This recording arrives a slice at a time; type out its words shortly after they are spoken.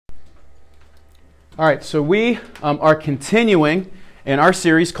All right, so we are continuing in our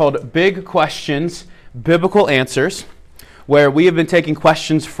series called Big Questions, Biblical Answers, where we have been taking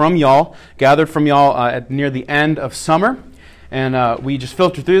questions from y'all, gathered from y'all near the end of summer, and we just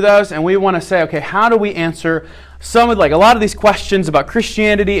filter through those, and we want to say, okay, how do we answer a lot of these questions about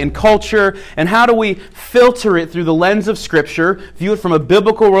Christianity and culture, and how do we filter it through the lens of Scripture, view it from a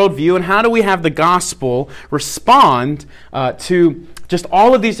biblical worldview, and how do we have the gospel respond to just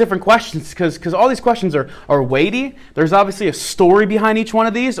all of these different questions, because all these questions are weighty. There's obviously a story behind each one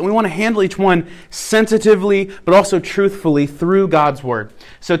of these, and we want to handle each one sensitively, but also truthfully through God's Word.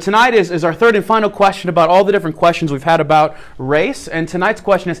 So tonight is our third and final question about all the different questions we've had about race, and tonight's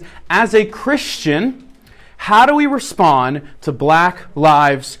question is, as a Christian, how do we respond to Black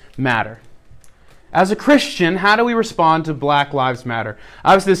Lives Matter? As a Christian, how do we respond to Black Lives Matter?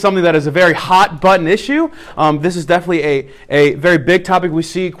 Obviously, this is something that is a very hot-button issue. This is definitely a very big topic we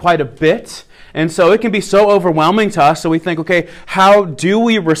see quite a bit. And so it can be so overwhelming to us, so we think, okay, how do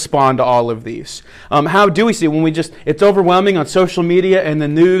we respond to all of these? How do we see when it's overwhelming on social media and the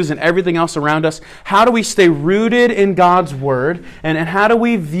news and everything else around us? How do we stay rooted in God's Word? And how do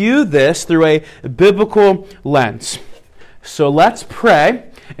we view this through a biblical lens? So let's pray.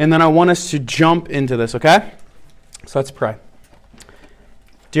 And then I want us to jump into this, okay? So let's pray.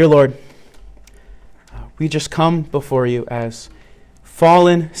 Dear Lord, we just come before you as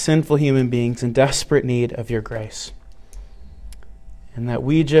fallen, sinful human beings in desperate need of your grace. And that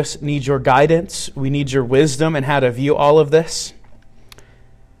we just need your guidance. We need your wisdom in how to view all of this.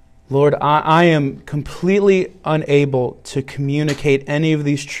 Lord, I am completely unable to communicate any of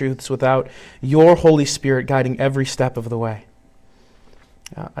these truths without your Holy Spirit guiding every step of the way.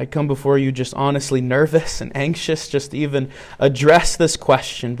 I come before you just honestly nervous and anxious just to even address this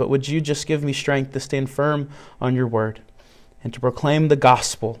question, but would you just give me strength to stand firm on your word and to proclaim the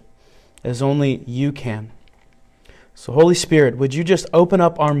gospel as only you can. So Holy Spirit, would you just open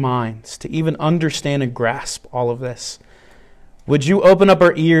up our minds to even understand and grasp all of this? Would you open up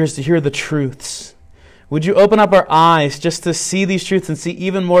our ears to hear the truths? Would you open up our eyes just to see these truths and see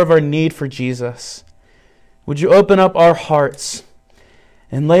even more of our need for Jesus? Would you open up our hearts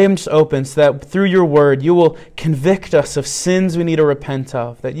and lay them just open so that through your word you will convict us of sins we need to repent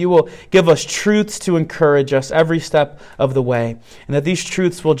of, that you will give us truths to encourage us every step of the way, and that these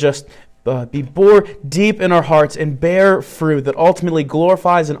truths will just be bore deep in our hearts and bear fruit that ultimately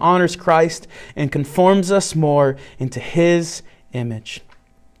glorifies and honors Christ and conforms us more into His image.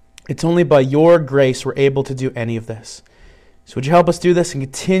 It's only by your grace we're able to do any of this. So would you help us do this and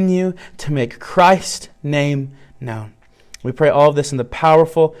continue to make Christ's name known? We pray all of this in the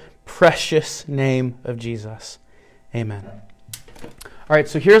powerful, precious name of Jesus. Amen. All right,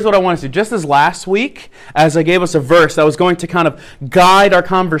 so here's what I want to do. Just as last week, as I gave us a verse that was going to kind of guide our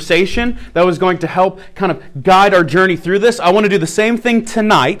conversation, that was going to help kind of guide our journey through this, I want to do the same thing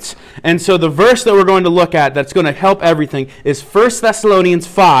tonight. And so the verse that we're going to look at that's going to help everything is 1 Thessalonians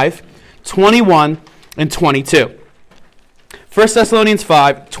 5, 21 and 22. 1 Thessalonians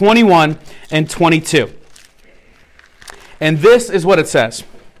 5, 21 and 22. And this is what it says.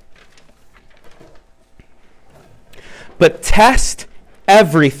 But test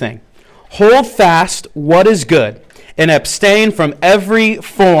everything. Hold fast what is good, and abstain from every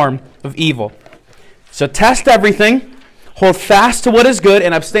form of evil. So test everything, hold fast to what is good,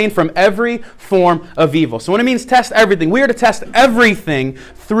 and abstain from every form of evil. So when it means test everything, we are to test everything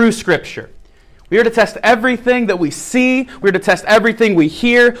through Scripture. We are to test everything that we see. We're to test everything we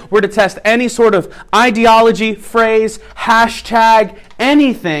hear. We're to test any sort of ideology, phrase, hashtag,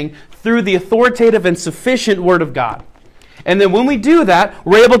 anything through the authoritative and sufficient Word of God. And then when we do that,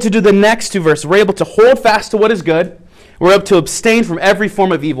 we're able to do the next two verses. We're able to hold fast to what is good. We're able to abstain from every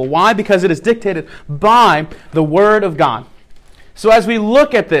form of evil. Why? Because it is dictated by the Word of God. So as we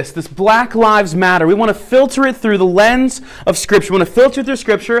look at this Black Lives Matter, we want to filter it through the lens of Scripture. We want to filter through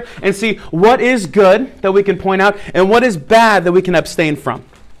Scripture and see what is good that we can point out and what is bad that we can abstain from.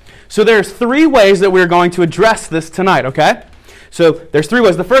 So there's three ways that we're going to address this tonight, okay? So there's three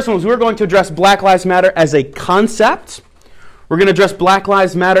ways. The first one is we're going to address Black Lives Matter as a concept. We're going to address Black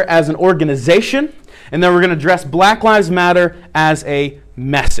Lives Matter as an organization. And then we're going to address Black Lives Matter as a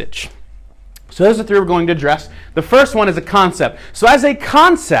message. So those are the three we're going to address. The first one is a concept. So as a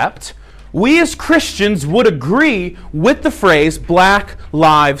concept, we as Christians would agree with the phrase Black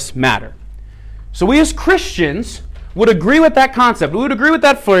Lives Matter. So we as Christians would agree with that concept. We would agree with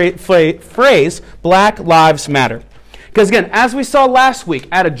that phrase Black Lives Matter. Because again, as we saw last week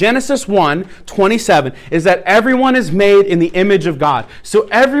out of Genesis 1:27, is that everyone is made in the image of God. So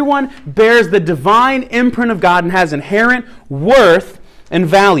everyone bears the divine imprint of God and has inherent worth and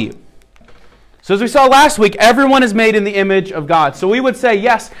value. So as we saw last week, everyone is made in the image of God. So we would say,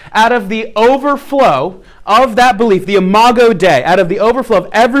 yes, out of the overflow of that belief, the Imago Dei, out of the overflow of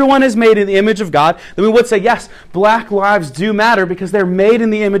everyone is made in the image of God, then we would say, yes, black lives do matter because they're made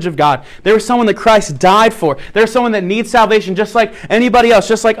in the image of God. They're someone that Christ died for. They're someone that needs salvation just like anybody else,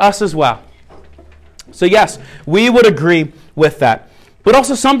 just like us as well. So yes, we would agree with that. But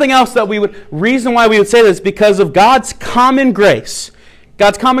also something else reason why we would say this, because of God's common grace.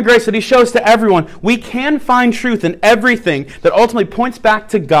 God's common grace that He shows to everyone. We can find truth in everything that ultimately points back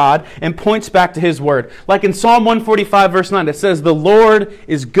to God and points back to His Word. Like in Psalm 145, verse 9, it says, "The Lord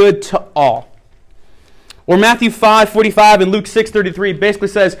is good to all." Or Matthew 5:45 and Luke 6:33 basically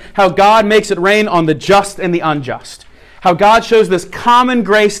says how God makes it rain on the just and the unjust. How God shows this common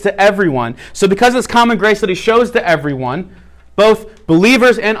grace to everyone. So because of this common grace that He shows to everyone, both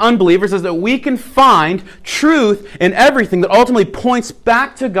believers and unbelievers, is that we can find truth in everything that ultimately points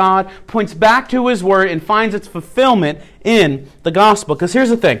back to God, points back to His Word, and finds its fulfillment in the gospel. Because here's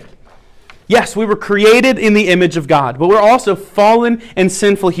the thing. Yes, we were created in the image of God, but we're also fallen and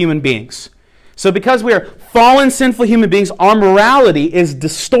sinful human beings. So because we are fallen, sinful human beings, our morality is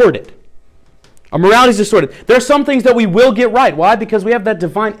distorted. Our morality is distorted. There are some things that we will get right. Why? Because we have that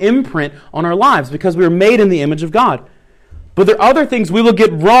divine imprint on our lives, because we were made in the image of God. But there are other things we will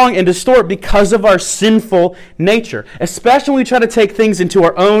get wrong and distort because of our sinful nature, especially when we try to take things into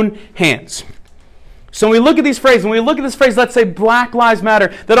our own hands. So when we look at these phrases, when we look at this phrase, let's say Black Lives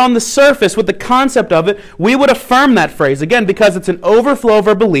Matter, that on the surface, with the concept of it, we would affirm that phrase, again, because it's an overflow of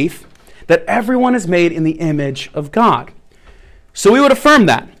our belief that everyone is made in the image of God. So we would affirm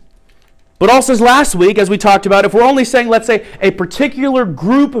that. But also as last week, as we talked about, if we're only saying, let's say, a particular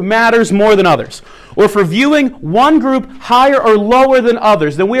group matters more than others, or if we're viewing one group higher or lower than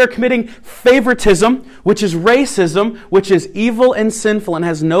others, then we are committing favoritism, which is racism, which is evil and sinful and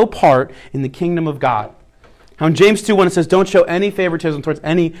has no part in the kingdom of God. How in James 2:1 it says, don't show any favoritism towards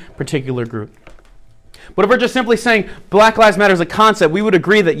any particular group. But if we're just simply saying Black Lives Matter as a concept, we would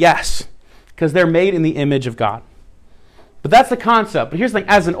agree that yes, because they're made in the image of God. But that's the concept. But here's the thing.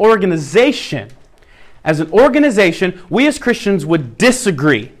 As an organization, we as Christians would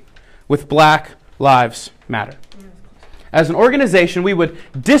disagree with Black Lives Matter. As an organization, we would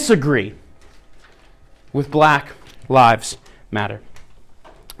disagree with Black Lives Matter.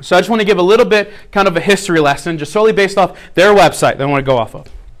 So I just want to give a little bit kind of a history lesson, just solely based off their website that I want to go off of.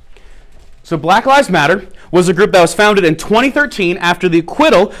 So Black Lives Matter was a group that was founded in 2013 after the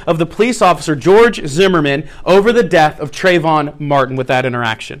acquittal of the police officer George Zimmerman over the death of Trayvon Martin with that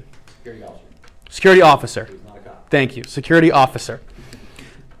interaction. Security officer. Thank you. Security officer.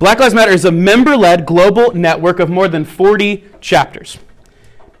 Black Lives Matter is a member-led global network of more than 40 chapters.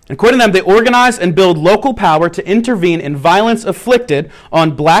 According to them, they organize and build local power to intervene in violence inflicted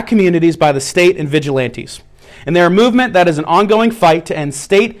on black communities by the state and vigilantes. And they're a movement that is an ongoing fight to end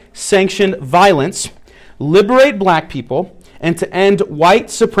state-sanctioned violence, liberate black people, and to end white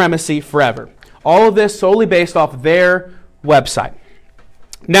supremacy forever. All of this solely based off their website.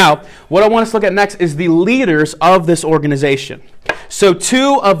 Now, what I want us to look at next is the leaders of this organization. So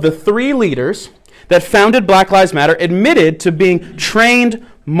 2 of the 3 leaders that founded Black Lives Matter admitted to being trained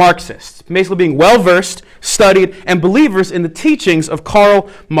Marxists, basically being well-versed, studied, and believers in the teachings of Karl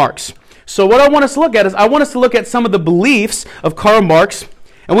Marx. So what I want us to look at is I want us to look at some of the beliefs of Karl Marx,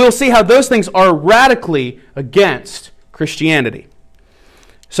 and we will see how those things are radically against Christianity.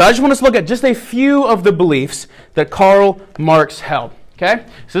 So I just want us to look at just a few of the beliefs that Karl Marx held. Okay?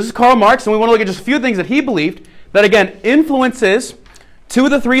 So this is Karl Marx, and we want to look at just a few things that he believed that, again, influences 2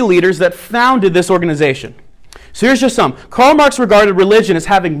 of the 3 leaders that founded this organization. So here's just some. Karl Marx regarded religion as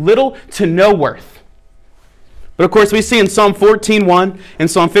having little to no worth. But of course, we see in Psalm 14:1 and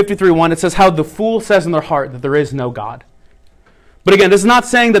Psalm 53:1, it says how the fool says in their heart that there is no God. But again, this is not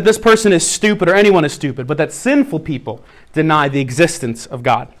saying that this person is stupid or anyone is stupid, but that sinful people deny the existence of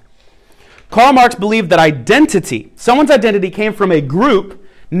God. Karl Marx believed that identity, someone's identity came from a group,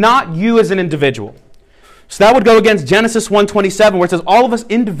 not you as an individual. So that would go against Genesis 1:27, where it says all of us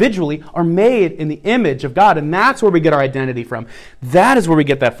individually are made in the image of God, and that's where we get our identity from. That is where we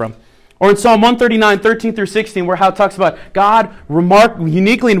get that from. Or in Psalm 139, 13 through 16, where how it talks about God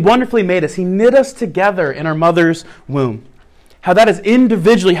uniquely and wonderfully made us. He knit us together in our mother's womb. How that is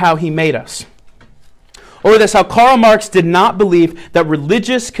individually how He made us. Or this, how Karl Marx did not believe that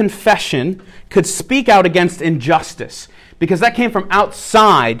religious confession could speak out against injustice, because that came from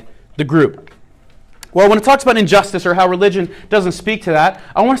outside the group. Well, when it talks about injustice or how religion doesn't speak to that,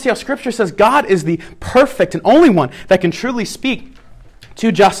 I want to see how Scripture says God is the perfect and only one that can truly speak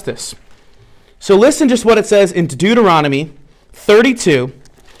to justice. So listen just what it says in Deuteronomy 32,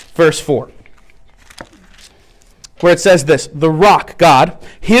 verse 4. where it says this, the rock, God,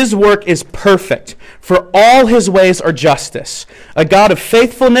 his work is perfect, for all his ways are justice. A God of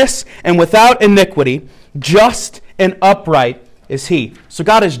faithfulness and without iniquity, just and upright is he. So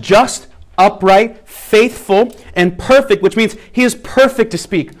God is just, upright, faithful, and perfect, which means he is perfect to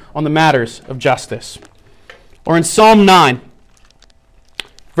speak on the matters of justice. Or in Psalm 9,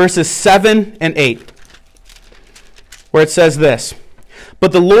 verses 7 and 8, where it says this,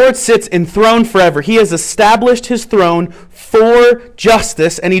 but the Lord sits enthroned forever. He has established his throne for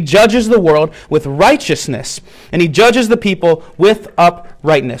justice, and he judges the world with righteousness, and he judges the people with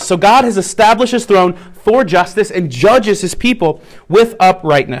uprightness. So God has established his throne for justice and judges his people with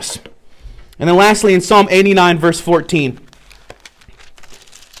uprightness. And then lastly, in Psalm 89, verse 14,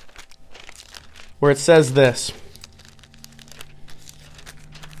 where it says this,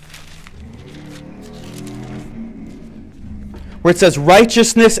 where it says,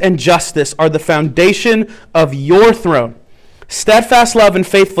 righteousness and justice are the foundation of your throne. Steadfast love and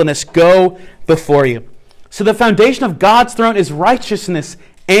faithfulness go before you. So the foundation of God's throne is righteousness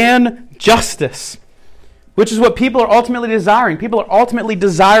and justice, which is what people are ultimately desiring. People are ultimately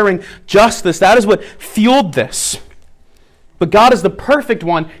desiring justice. That is what fueled this. But God is the perfect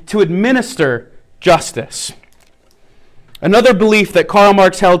one to administer justice. Another belief that Karl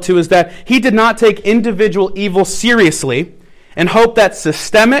Marx held to is that he did not take individual evil seriously and hoped that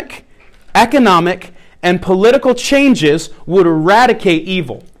systemic, economic, and political changes would eradicate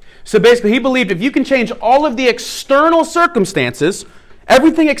evil. So basically, he believed if you can change all of the external circumstances,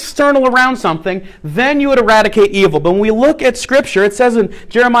 everything external around something, then you would eradicate evil. But when we look at Scripture, it says in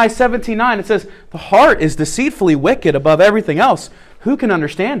Jeremiah 17:9, it says, the heart is deceitfully wicked above everything else. Who can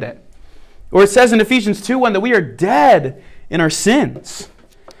understand it? Or it says in Ephesians 2:1 that we are dead in our sins.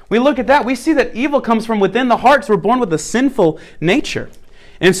 We look at that, we see that evil comes from within the heart, so we're born with a sinful nature.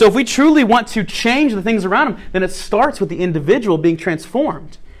 And so if we truly want to change the things around them, then it starts with the individual being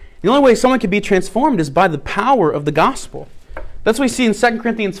transformed. The only way someone can be transformed is by the power of the gospel. That's what we see in 2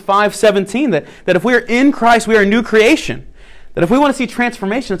 Corinthians 5:17, that if we are in Christ, we are a new creation. That if we want to see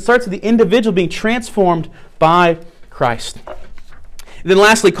transformation, it starts with the individual being transformed by Christ. And then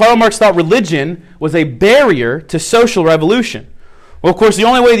lastly, Karl Marx thought religion was a barrier to social revolution. Well, of course, the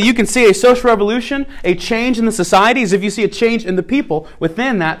only way that you can see a social revolution, a change in the society, is if you see a change in the people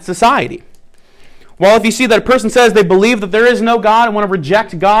within that society. Well, if you see that a person says they believe that there is no God and want to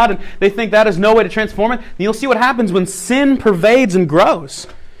reject God and they think that is no way to transform it, then you'll see what happens when sin pervades and grows.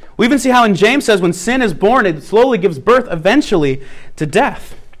 We even see how in James says when sin is born, it slowly gives birth eventually to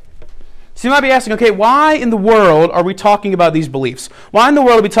death. So you might be asking, okay, why in the world are we talking about these beliefs? Why in the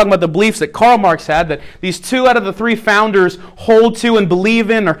world are we talking about the beliefs that Karl Marx had, that these 2 out of the 3 founders hold to and believe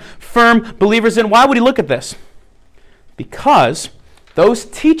in, or firm believers in? Why would he look at this? Because those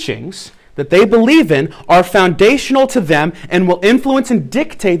teachings that they believe in are foundational to them and will influence and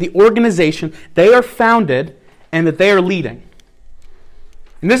dictate the organization they are founded and that they are leading.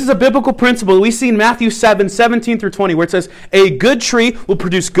 And this is a biblical principle that we see in Matthew 7:17 through 20, where it says, a good tree will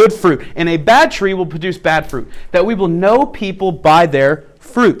produce good fruit, and a bad tree will produce bad fruit, that we will know people by their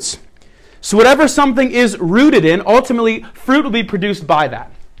fruits. So whatever something is rooted in, ultimately fruit will be produced by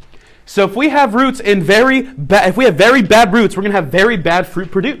that. So if we have roots in very bad roots, we're going to have very bad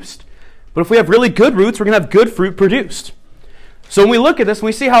fruit produced. But if we have really good roots, we're going to have good fruit produced. So when we look at this,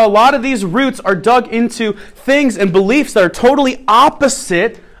 we see how a lot of these roots are dug into things and beliefs that are totally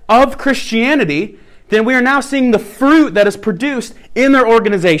opposite of Christianity, then we are now seeing the fruit that is produced in their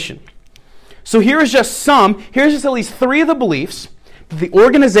organization. So here's just at least 3 of the beliefs that the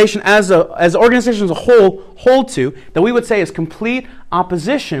organization as organization as a whole hold to, that we would say is complete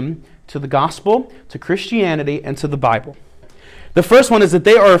opposition to the gospel, to Christianity, and to the Bible. The first one is that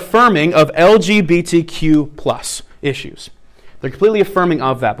they are affirming of LGBTQ plus issues. They're completely affirming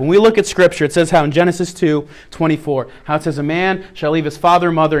of that. When we look at Scripture, it says how in Genesis 2:24, how it says, a man shall leave his father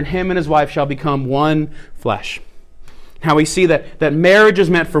and mother, and him and his wife shall become one flesh. How we see that marriage is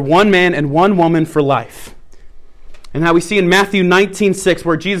meant for one man and one woman for life. And how we see in Matthew 19:6,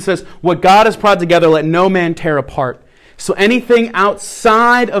 where Jesus says, what God has brought together, let no man tear apart. So anything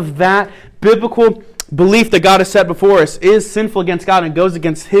outside of that biblical belief that God has set before us is sinful against God and goes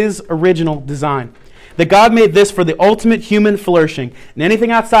against his original design. That God made this for the ultimate human flourishing, and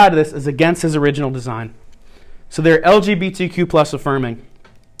anything outside of this is against his original design. So they're LGBTQ plus affirming.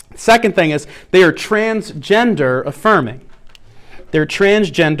 Second thing is they are transgender affirming. They're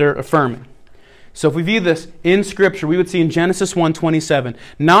transgender affirming. So if we view this in Scripture, we would see in Genesis 1:27,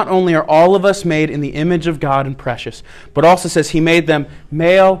 not only are all of us made in the image of God and precious, but also says He made them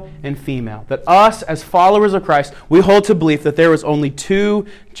male and female. That us, as followers of Christ, we hold to belief that there was only two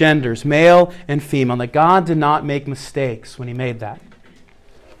genders, male and female, and that God did not make mistakes when He made that.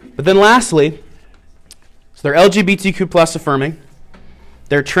 But then lastly, so they're LGBTQ plus affirming,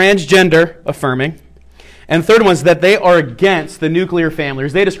 they're transgender affirming, and the third one is that they are against the nuclear family.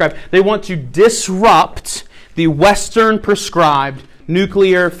 As they describe, they want to disrupt the Western prescribed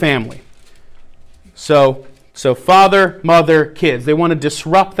nuclear family. So father, mother, kids. They want to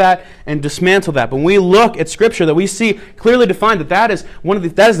disrupt that and dismantle that. But when we look at Scripture, that we see clearly defined that is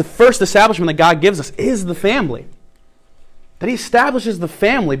the first establishment that God gives us is the family. That He establishes the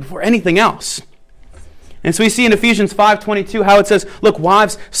family before anything else. And so we see in Ephesians 5:22 how it says, look,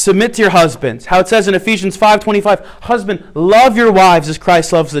 wives, submit to your husbands. How it says in Ephesians 5:25, husband, love your wives as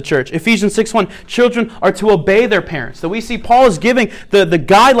Christ loves the church. Ephesians 6:1, children are to obey their parents. So we see Paul is giving the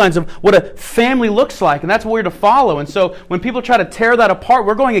guidelines of what a family looks like, and that's what we're to follow. And so when people try to tear that apart,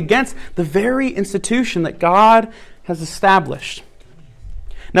 we're going against the very institution that God has established.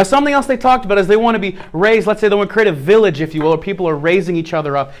 Now, something else they talked about is they want to be raised, let's say they want to create a village, if you will, where people are raising each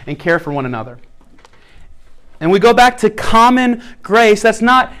other up and care for one another. And we go back to common grace. That's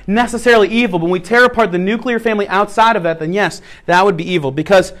not necessarily evil. But when we tear apart the nuclear family outside of that, then yes, that would be evil.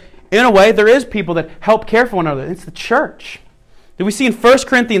 Because in a way, there is people that help care for one another. It's the church. That we see in 1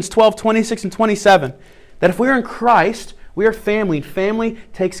 Corinthians 12:26 and 27, that if we're in Christ, we are family. And family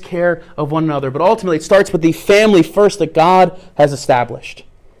takes care of one another. But ultimately, it starts with the family first that God has established.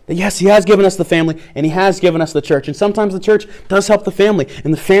 That yes, He has given us the family, and He has given us the church. And sometimes the church does help the family,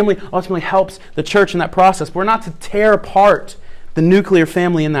 and the family ultimately helps the church in that process. But we're not to tear apart the nuclear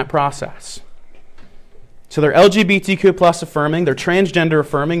family in that process. So they're LGBTQ plus affirming, they're transgender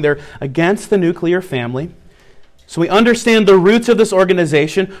affirming, they're against the nuclear family. So we understand the roots of this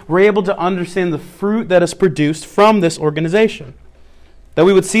organization. We're able to understand the fruit that is produced from this organization. That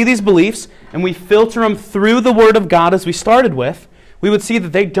we would see these beliefs, and we filter them through the Word of God as we started with, we would see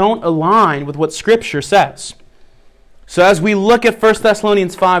that they don't align with what Scripture says. So as we look at 1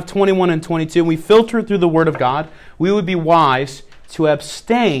 Thessalonians 5:21 and 22, and we filter it through the Word of God, we would be wise to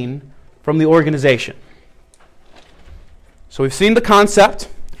abstain from the organization. So we've seen the concept,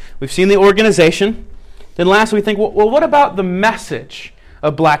 we've seen the organization. Then last we think, well, what about the message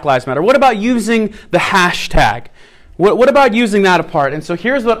of Black Lives Matter? What about using the hashtag? What about using that apart? And so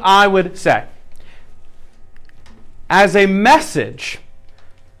here's what I would say. As a message,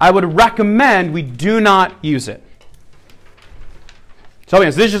 I would recommend we do not use it. So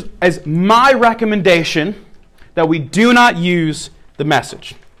this is just as my recommendation that we do not use the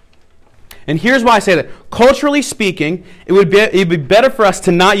message. And here's why I say that. Culturally speaking, it would be better for us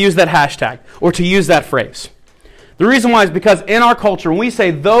to not use that hashtag or to use that phrase. The reason why is because in our culture, when we say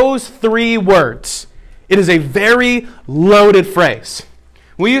those three words, it is a very loaded phrase.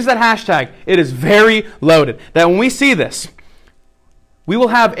 When we use that hashtag, it is very loaded. That when we see this, we will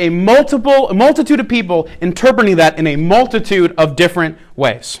have a multitude of people interpreting that in a multitude of different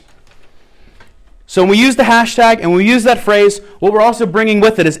ways. So when we use the hashtag and we use that phrase, what we're also bringing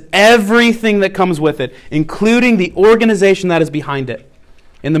with it is everything that comes with it, including the organization that is behind it,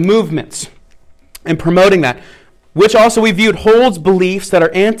 and the movements, and promoting that, which also we viewed holds beliefs that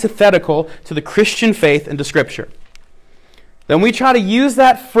are antithetical to the Christian faith and to Scripture. Then we try to use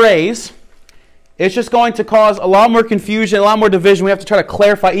that phrase, it's just going to cause a lot more confusion, a lot more division. We have to try to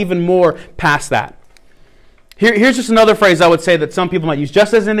clarify even more past that. Here's just another phrase I would say that some people might use,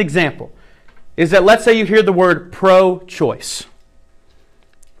 just as an example, is that let's say you hear the word pro-choice.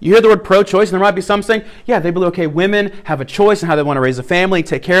 You hear the word pro-choice, and there might be some saying, yeah, they believe, okay, women have a choice in how they want to raise a family,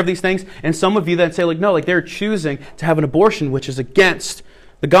 take care of these things. And some of you that say, no, they're choosing to have an abortion, which is against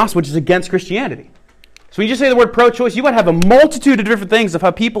the gospel, which is against Christianity. So when you just say the word pro-choice, you might have a multitude of different things of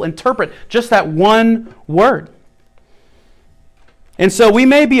how people interpret just that one word. And so we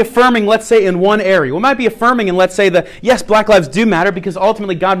may be affirming, let's say, in one area. We might be affirming and let's say that, yes, black lives do matter because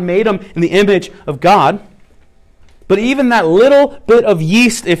ultimately God made them in the image of God. But even that little bit of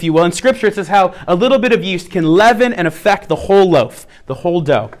yeast, if you will, in Scripture it says how a little bit of yeast can leaven and affect the whole loaf, the whole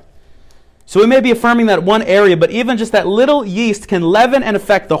dough. So we may be affirming that one area, but even just that little yeast can leaven and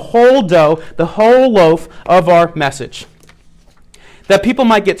affect the whole dough, the whole loaf of our message. That people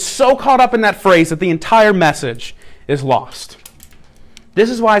might get so caught up in that phrase that the entire message is lost. This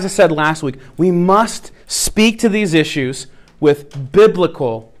is why, as I said last week, we must speak to these issues with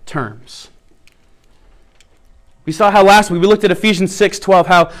biblical terms. We saw how last week we looked at Ephesians 6:12,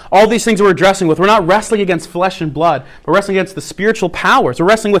 how all these things we're addressing with, we're not wrestling against flesh and blood, but wrestling against the spiritual powers. We're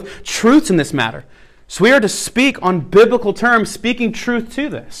wrestling with truths in this matter. So we are to speak on biblical terms, speaking truth to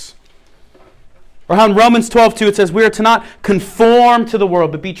this. Or how in Romans 12:2 it says, we are to not conform to the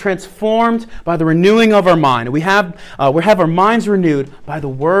world, but be transformed by the renewing of our mind. We have our minds renewed by the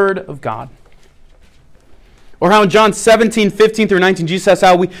Word of God. Or how in John 17:15 through 19, Jesus says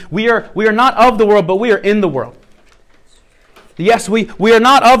how we are not of the world, but we are in the world. Yes, we are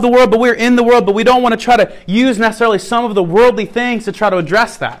not of the world, but we are in the world, but we don't want to try to use necessarily some of the worldly things to try to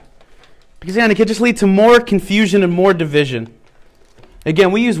address that. Because again, it could just lead to more confusion and more division.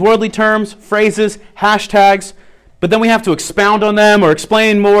 Again, we use worldly terms, phrases, hashtags, but then we have to expound on them or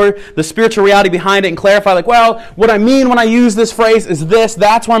explain more the spiritual reality behind it and clarify, like, well, what I mean when I use this phrase is this,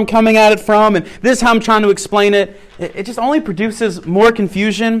 that's where I'm coming at it from, and this is how I'm trying to explain it. It just only produces more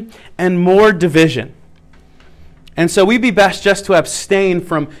confusion and more division. And so we'd be best just to abstain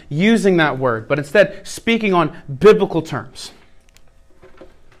from using that word, but instead speaking on biblical terms.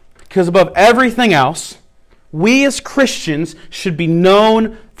 Because above everything else, we as Christians should be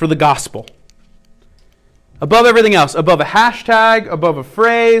known for the gospel. Above everything else, above a hashtag, above a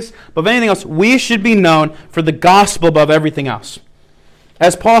phrase, above anything else, we should be known for the gospel above everything else.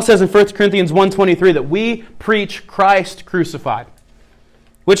 As Paul says in 1 Corinthians 1:23, that we preach Christ crucified.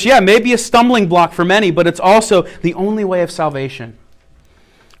 Which, may be a stumbling block for many, but it's also the only way of salvation.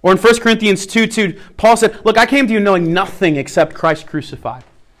 Or in 1 Corinthians 2:2, Paul said, look, I came to you knowing nothing except Christ crucified.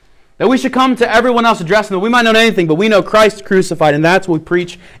 That we should come to everyone else addressing that we might know anything, but we know Christ crucified, and that's what we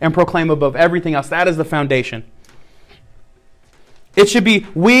preach and proclaim above everything else. That is the foundation. It should be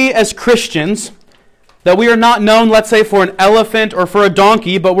we as Christians, that we are not known, let's say, for an elephant or for a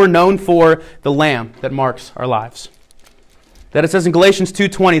donkey, but we're known for the Lamb that marks our lives. That it says in Galatians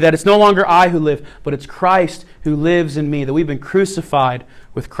 2:20 that it's no longer I who live, but it's Christ who lives in me, that we've been crucified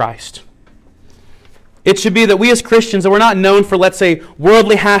with Christ. It should be that we as Christians, that we're not known for, let's say,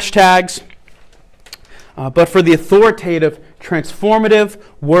 worldly hashtags, but for the authoritative, transformative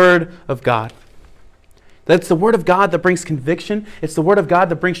Word of God. That's the Word of God that brings conviction. It's the Word of God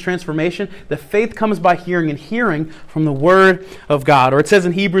that brings transformation. The faith comes by hearing, and hearing from the Word of God. Or it says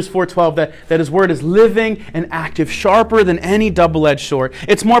in Hebrews 4:12 that His Word is living and active, sharper than any double-edged sword.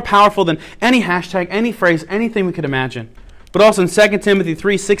 It's more powerful than any hashtag, any phrase, anything we could imagine. But also in 2 Timothy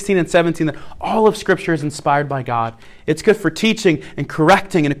 3:16 and 17, that all of Scripture is inspired by God. It's good for teaching and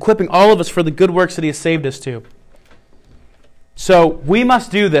correcting and equipping all of us for the good works that He has saved us to. So we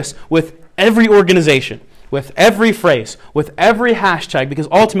must do this with every organization, with every phrase, with every hashtag, because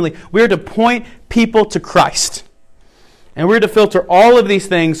ultimately we're to point people to Christ. And we're to filter all of these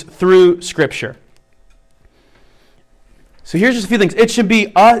things through Scripture. So here's just a few things. It should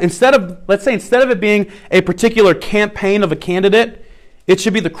be, instead of it being a particular campaign of a candidate, it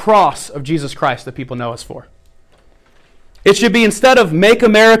should be the cross of Jesus Christ that people know us for. It should be, instead of make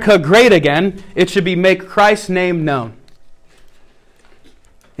America great again, it should be make Christ's name known.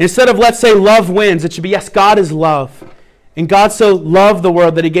 Instead of, let's say, love wins, it should be, yes, God is love. And God so loved the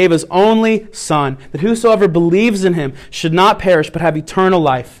world that He gave His only Son, that whosoever believes in Him should not perish but have eternal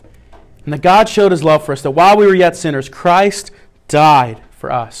life. And that God showed His love for us, that while we were yet sinners, Christ died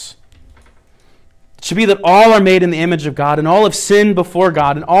for us. It should be that all are made in the image of God, and all have sinned before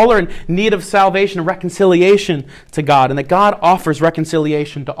God, and all are in need of salvation and reconciliation to God, and that God offers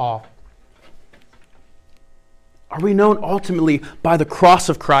reconciliation to all. Are we known ultimately by the cross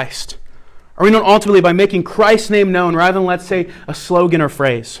of Christ? Are we known ultimately by making Christ's name known rather than, let's say, a slogan or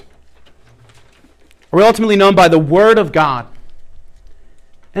phrase? Are we ultimately known by the Word of God?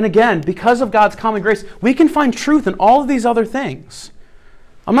 And again, because of God's common grace, we can find truth in all of these other things.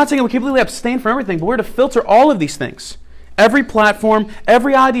 I'm not saying we completely abstain from everything, but we're to filter all of these things. Every platform,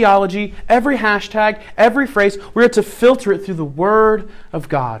 every ideology, every hashtag, every phrase, we're to filter it through the Word of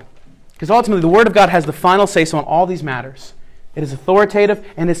God. Because ultimately, the Word of God has the final say-so on all these matters. It is authoritative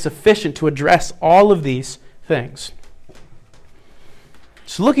and is sufficient to address all of these things.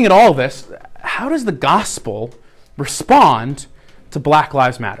 So looking at all of this, how does the gospel respond to Black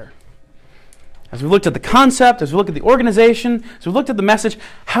Lives Matter? As we looked at the concept, as we look at the organization, as we looked at the message,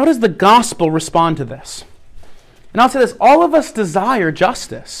 how does the gospel respond to this? And I'll say this, all of us desire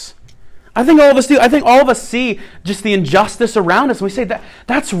justice. I think all of us do. I think all of us see just the injustice around us, and we say,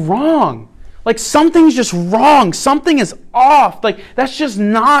 that's wrong. Like, something's just wrong. Something is off. Like, that's just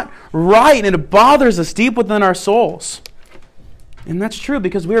not right, and it bothers us deep within our souls. And that's true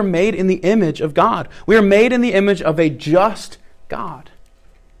because we are made in the image of God. We are made in the image of a just God.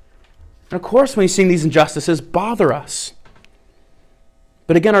 And of course, when we see these injustices bother us.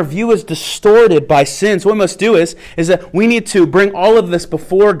 But again, our view is distorted by sin. So what we must do is that we need to bring all of this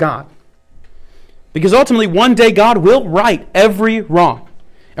before God. Because ultimately, one day God will right every wrong.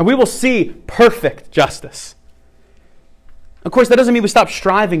 And we will see perfect justice. Of course, that doesn't mean we stop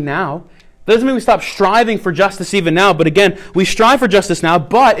striving now. That doesn't mean we stop striving for justice even now. But again, we strive for justice now,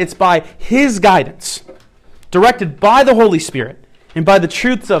 but it's by His guidance, directed by the Holy Spirit, and by the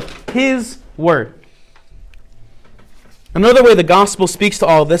truths of His Word. Another way the gospel speaks to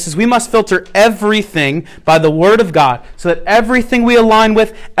all of this is we must filter everything by the Word of God so that everything we align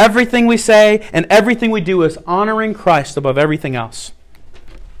with, everything we say, and everything we do is honoring Christ above everything else.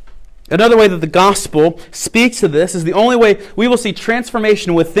 Another way that the gospel speaks to this is the only way we will see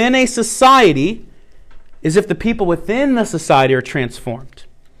transformation within a society is if the people within the society are transformed.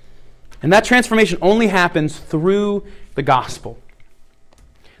 And that transformation only happens through the gospel.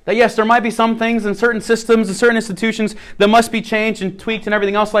 That yes, there might be some things in certain systems and certain institutions that must be changed and tweaked and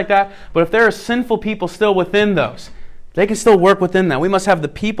everything else like that, but if there are sinful people still within those, they can still work within that. We must have the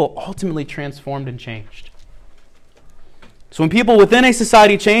people ultimately transformed and changed. So when people within a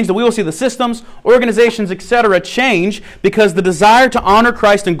society change, then we will see the systems, organizations, etc. change because the desire to honor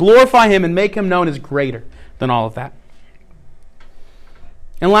Christ and glorify Him and make Him known is greater than all of that.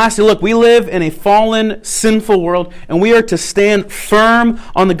 And lastly, look, we live in a fallen, sinful world, and we are to stand firm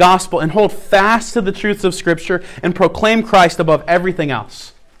on the gospel and hold fast to the truths of Scripture and proclaim Christ above everything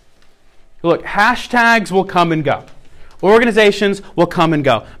else. Look, hashtags will come and go. Organizations will come and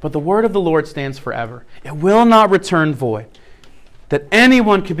go. But the word of the Lord stands forever. It will not return void. That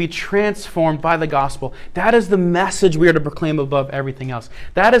anyone can be transformed by the gospel. That is the message we are to proclaim above everything else.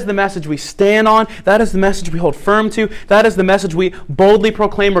 That is the message we stand on. That is the message we hold firm to. That is the message we boldly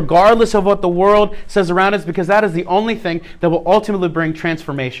proclaim regardless of what the world says around us, because that is the only thing that will ultimately bring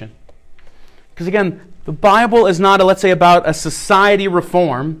transformation. Because again, the Bible is not, let's say, about a society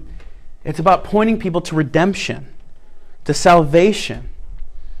reform. It's about pointing people to redemption, to salvation.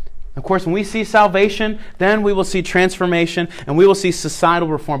 Of course, when we see salvation, then we will see transformation and we will see societal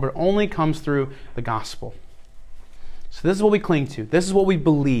reform, but it only comes through the gospel. So this is what we cling to. This is what we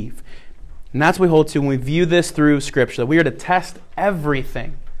believe. And that's what we hold to when we view this through Scripture. That we are to test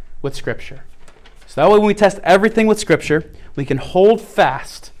everything with Scripture. So that way when we test everything with Scripture, we can hold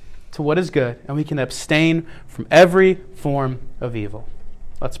fast to what is good and we can abstain from every form of evil.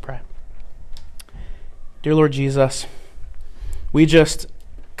 Let's pray. Dear Lord Jesus, we just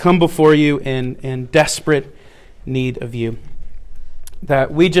come before you in desperate need of you.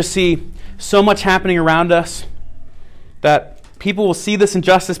 That we just see so much happening around us, that people will see this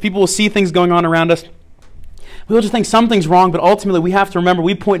injustice, people will see things going on around us. We will just think something's wrong, but ultimately we have to remember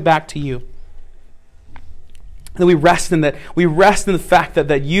we point back to you. And we rest in that. We rest in the fact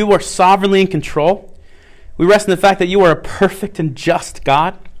that you are sovereignly in control. We rest in the fact that you are a perfect and just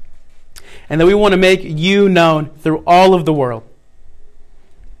God. And that we want to make you known through all of the world.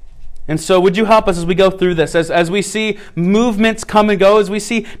 And so would you help us as we go through this, as we see movements come and go, as we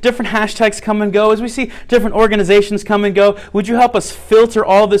see different hashtags come and go, as we see different organizations come and go, would you help us filter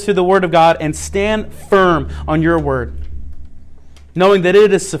all of this through the Word of God and stand firm on your Word, knowing that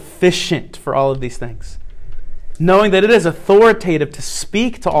it is sufficient for all of these things, knowing that it is authoritative to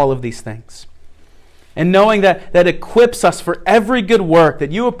speak to all of these things, and knowing that equips us for every good work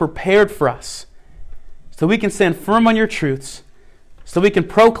that you have prepared for us, so we can stand firm on your truths, so we can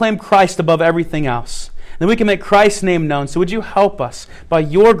proclaim Christ above everything else. Then we can make Christ's name known. So would you help us, by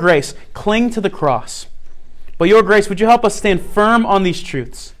your grace, cling to the cross. By your grace, would you help us stand firm on these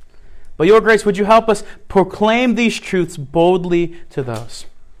truths. By your grace, would you help us proclaim these truths boldly to those.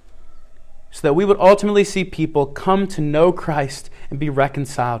 So that we would ultimately see people come to know Christ and be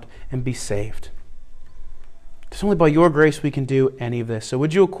reconciled and be saved. It's only by your grace we can do any of this. So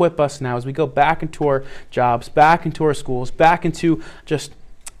would you equip us now as we go back into our jobs, back into our schools, back into just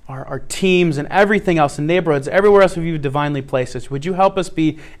our teams and everything else in neighborhoods, everywhere else we've divinely placed us. Would you help us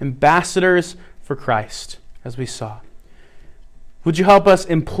be ambassadors for Christ, as we saw? Would you help us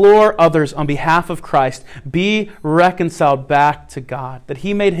implore others on behalf of Christ, be reconciled back to God, that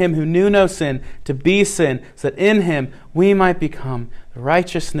He made Him who knew no sin to be sin, so that in Him we might become the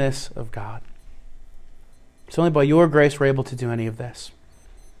righteousness of God. It's only by your grace we're able to do any of this.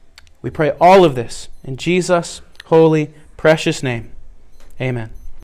 We pray all of this in Jesus' holy, precious name. Amen.